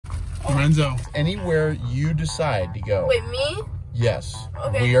Lorenzo, anywhere you decide to go. Wait, me? Yes.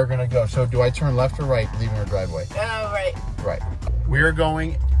 Okay. We are going to go. So do I turn left or right leaving our driveway? Right. Right. We are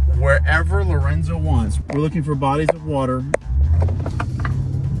going wherever Lorenzo wants. We're looking for bodies of water.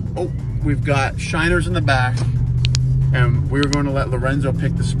 Oh, we've got shiners in the back. And we're going to let Lorenzo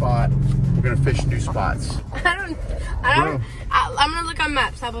pick the spot. We're going to fish new spots. I'm going to look on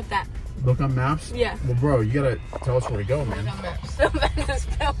maps. How about that? Look on maps? Yeah. Well, bro, you got to tell us where to go, man. Look on maps. So bad to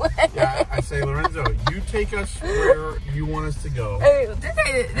spell it. Yeah, I say, Lorenzo, you take us where you want us to go.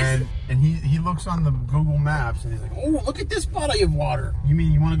 And he looks on the Google Maps and he's like, oh, look at this body of water. You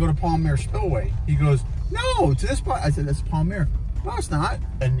mean you want to go to Palmyra Spillway? He goes, no, to this spot. I said, that's Palmyra. No, it's not.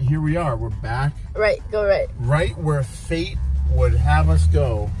 And here we are. We're back. Right, go right. Right where fate would have us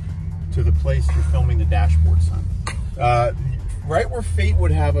go to the place you're filming the dashboard, son. Right where fate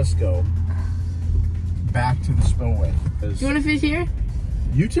would have us go. Back to the spillway. You want to fish here?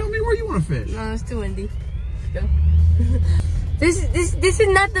 You tell me where you want to fish. No, it's too windy. Let's go. This is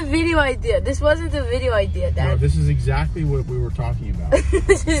not the video idea. This wasn't the video idea, Dad. No, this is exactly what we were talking about.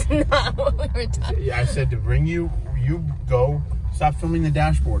 This is not what we were talking about. I said to bring you go. Stop filming the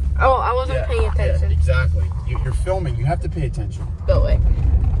dashboard. Oh, I wasn't paying attention. Yeah, exactly. You're filming. You have to pay attention. Spillway.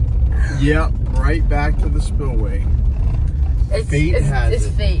 Yep, right back to the spillway. It's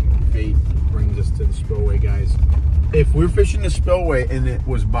fate. Fate brings us to the spillway, guys. If we're fishing the spillway and it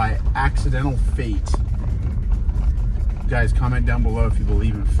was by accidental fate, guys, comment down below if you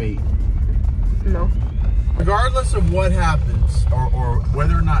believe in fate. No. Regardless of what happens or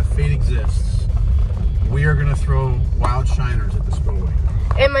whether or not fate exists, we are going to throw wild shiners at the spillway.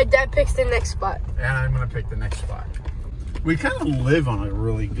 And my dad picks the next spot. And I'm going to pick the next spot. We kind of live on a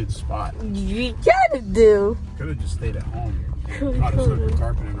really good spot. You gotta do. Could have just stayed at home. Caught a slippery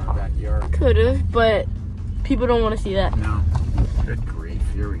carpet in our backyard. Could have, but people don't want to see that. No. Good grief.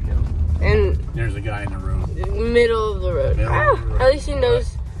 Here we go. And there's a guy in the road. Middle of the road. At least he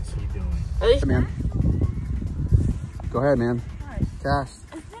knows. What's he doing? At least. Hey, man. Go ahead, man. Cast.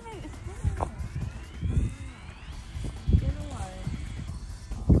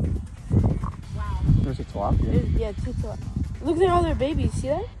 There's a tilapia. Yeah, two tilapias. Look at all their babies. See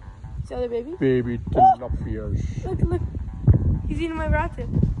that? See all their babies? Baby tilapias. Look. He's eating my rod tip.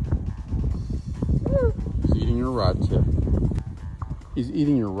 He's eating your rod tip. He's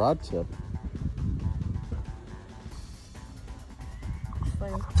eating your rod tip.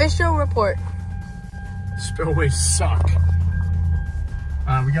 Official report. Spillways suck.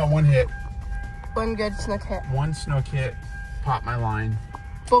 We got one hit. One good snook hit. One snook hit. Popped my line.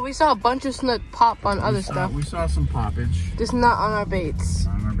 But we saw a bunch of snook pop on other stuff. We saw some poppage. Just not on our baits.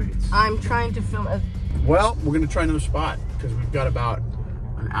 Not on our baits. I'm trying to film it. Well, we're going to try another spot because we've got about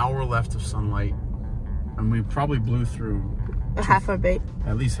an hour left of sunlight. And we probably blew through half our bait.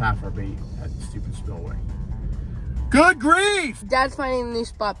 At least half our bait at the stupid spillway. Good grief! Dad's finding a new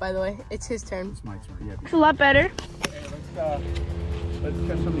spot, by the way. It's his turn. It's my turn. Yeah. It's a lot better. Hey, let's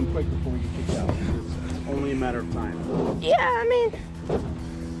catch something quick before we get kicked out. It's only a matter of time. Yeah, I mean,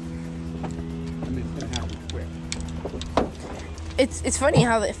 it's gonna happen quick. it's funny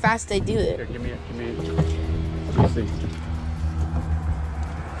how fast they do it. Here, give me. Let's see.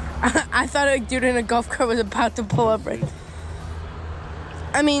 I thought a dude in a golf cart was about to pull up right.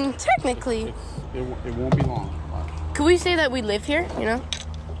 I mean, technically, It won't be long. could we say that we live here? You know,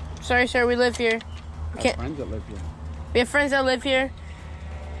 sorry, sir, we live here. We have friends that live here. We have friends that live here,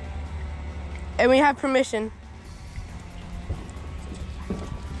 and we have permission.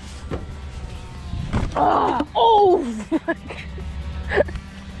 Oh!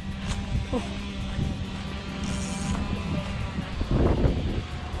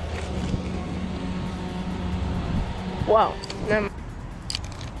 Wow.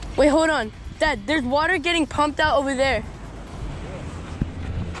 Wait, hold on. Dad, there's water getting pumped out over there.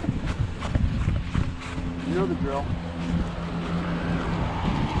 You know the drill.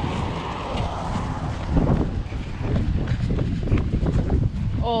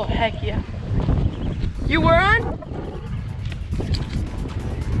 Oh, heck yeah. You were on?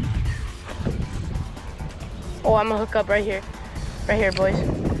 Oh, I'm gonna hook up right here. Right here, boys.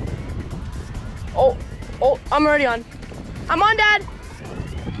 Oh, I'm already on. I'm on, Dad.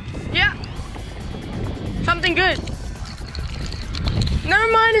 Yeah. Something good.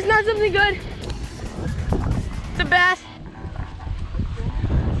 Never mind, it's not something good. It's a bass.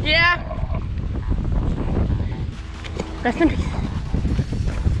 Yeah. Rest in peace.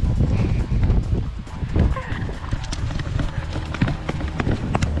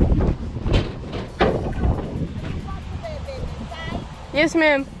 Yes,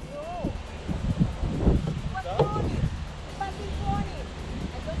 ma'am.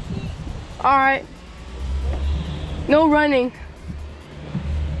 All right. No running.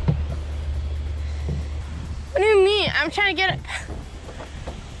 What do you mean? I'm trying to get it.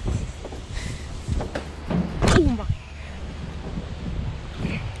 Oh my.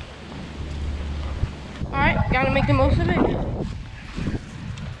 All right, gotta make the most of it.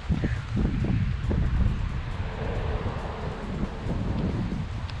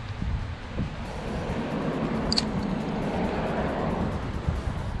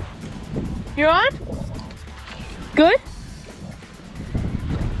 You're on? Good?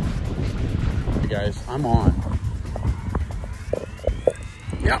 Hey guys, I'm on.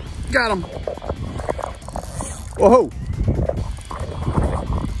 Yep, got him. Whoa.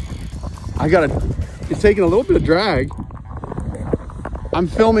 It's taking a little bit of drag. I'm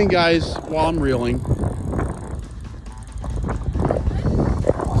filming, guys, while I'm reeling.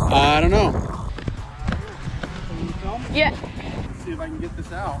 I don't know. Can you film? Yeah. Let's see if I can get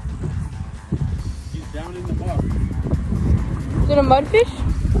this out. He's down in the mud. Is it a mudfish?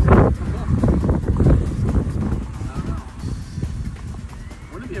 I don't know.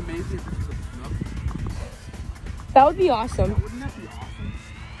 Wouldn't it be amazing if this was a snook? That would be awesome. Wouldn't that be awesome?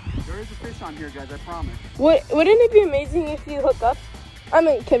 There is a fish on here, guys, I promise. Wouldn't it be amazing if you hook up? I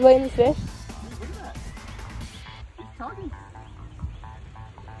mean, can blame the fish. Dude, look at that. He's talking.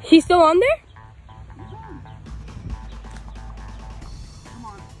 He's still on there? He's on. Come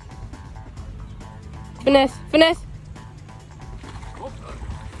on. Finesse, finesse. Oh,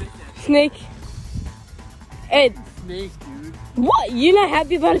 Snake. Ed. snake, dude. What? You're not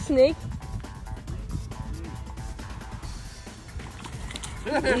happy about a snake?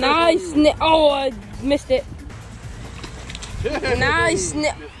 Nice snake. Oh, I missed it. Nice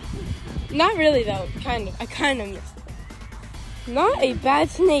snake. Not really though. Kind of. I kind of missed it. Not a bad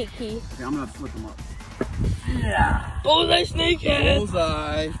snake, Key. Okay, I'm gonna flip him up. Yeah. Bullseye snakehead.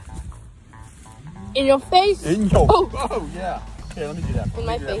 Bullseye. In your face. In your. Oh, yeah. Okay, let me do that. in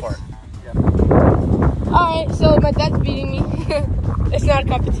my face. Yeah. All right. So my dad's beating me. It's not a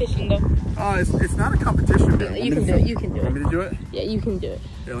competition though. It's not a competition. Yeah, you can do it. You can do it. Want me to do it? Yeah, you can do it.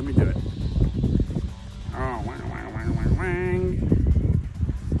 Yeah, let me do it. Oh, wang, wang, wang, wang, wang.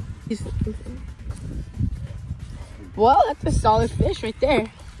 Well, that's a solid fish right there.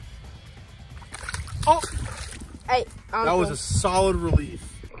 Oh, hey, that was a solid release.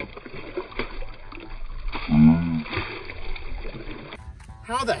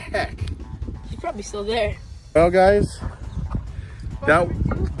 How the heck? She's probably still there. Well, guys,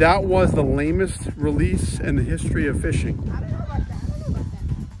 that was the lamest release in the history of fishing. I don't know about that.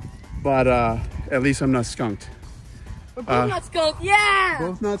 But at least I'm not skunked. We're both not skunked. Yeah.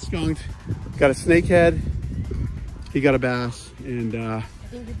 Both not skunked. Got a snakehead. He got a bass, and I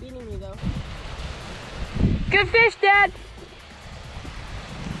think you're beating me though. Good fish, Dad.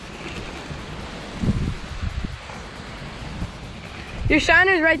 Your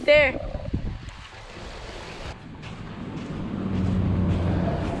shiner's right there.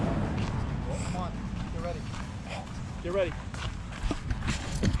 come on, get ready. Get ready.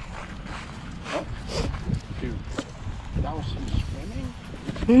 Oh, dude, that was some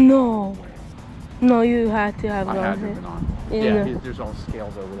swimming. No. No, you had to have it I on had to here. have it on. Yeah, Yeah, no. there's all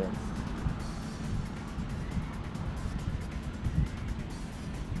scales over there.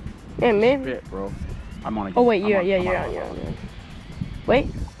 Yeah, maybe. Fit, bro. I'm on. Oh wait, you're on. Wait,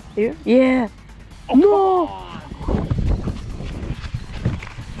 you? Yeah. Oh, no.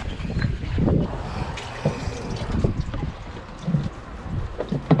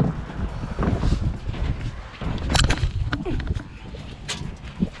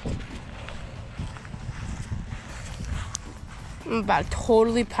 I'm about to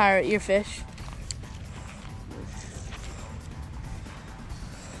totally pirate your fish.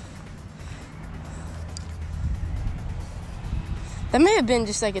 That may have been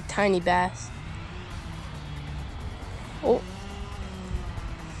just like a tiny bass. Oh.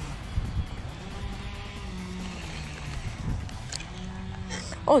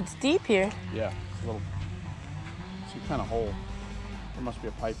 Oh, it's deep here. Yeah, it's a little, some kind of hole. There must be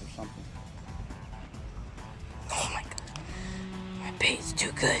a pipe or something. Oh my God. My bait's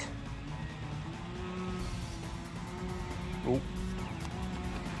too good. Oh.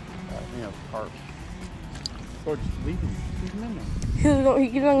 I think that's carp. Or just leave him. Leave him in there. He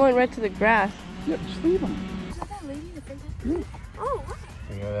keeps on going right to the grass. Yeah, just leave him. Is that that lady in the front? Yeah. Oh, what?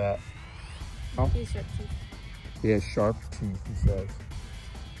 Look at that. Oh. He has sharp teeth. He has sharp teeth, he says.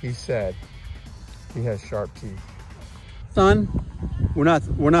 He said he has sharp teeth. Son, we're not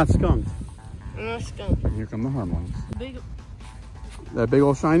skunked. I'm not skunked. And here come the harmlings. Big, That big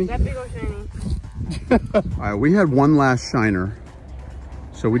old shiny? that big old shiny. All right, we had one last shiner.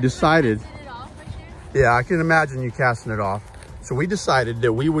 So we decided Yeah, I can imagine you casting it off. So we decided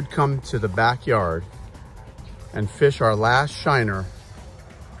that we would come to the backyard and fish our last shiner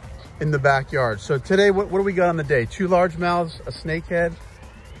in the backyard. So today, what do we got on the day? 2 largemouths, a snakehead,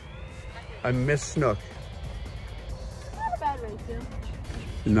 a Miss Snook. Not a bad ratio.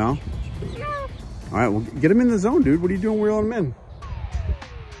 No? No. All right, well, get him in the zone, dude. What are you doing reeling him in?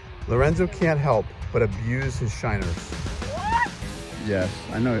 Lorenzo can't help but abuse his shiners. What? Yes,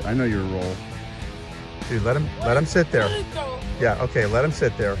 I know your role. Dude, let him sit there. Yeah, okay, let him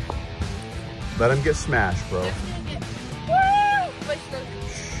sit there. Let him get smashed, bro.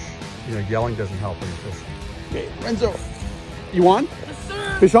 You know, yelling doesn't help when you fish. Okay, Lorenzo, you on? Yes,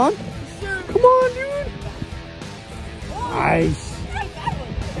 sir. Fish on? Yes, sir. Come on, dude. Nice.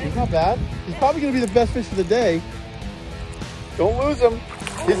 He's not bad. He's probably gonna be the best fish of the day. Don't lose him.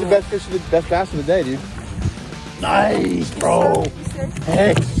 He's the best bass of the day, dude. Nice, bro.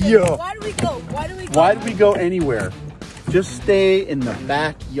 Heck yeah. Why do we go? Why do we go anywhere? Just stay in the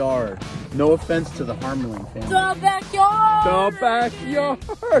backyard. No offense to the Harmeling family. The backyard. The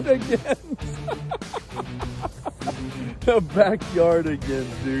backyard again. The backyard again,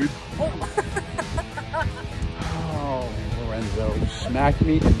 dude. Oh, Lorenzo, you smacked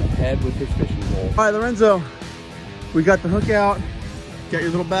me in the head with his fishing pole. All right, Lorenzo, we got the hook out. Got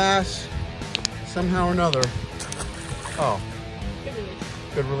your little bass. Somehow or another. Oh.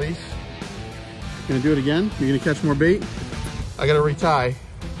 Good release. Gonna do it again? You're gonna catch more bait? I gotta retie.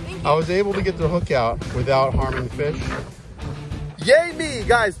 I was able to get the hook out without harming the fish. Yay me!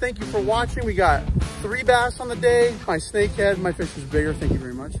 Guys, thank you for watching. We got 3 bass on the day. My snakehead, my fish is bigger. Thank you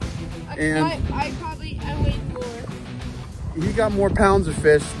very much. And I weighed more. he got more pounds of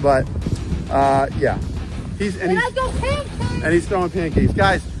fish, but yeah. He's throwing pancakes.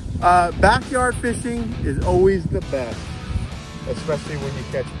 Guys, backyard fishing is always the best, especially when you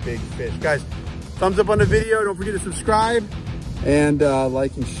catch big fish. Guys, thumbs up on the video. Don't forget to subscribe and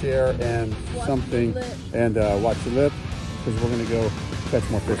like and share and watch your lip, because we're gonna go catch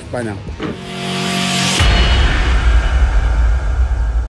more fish. Bye now.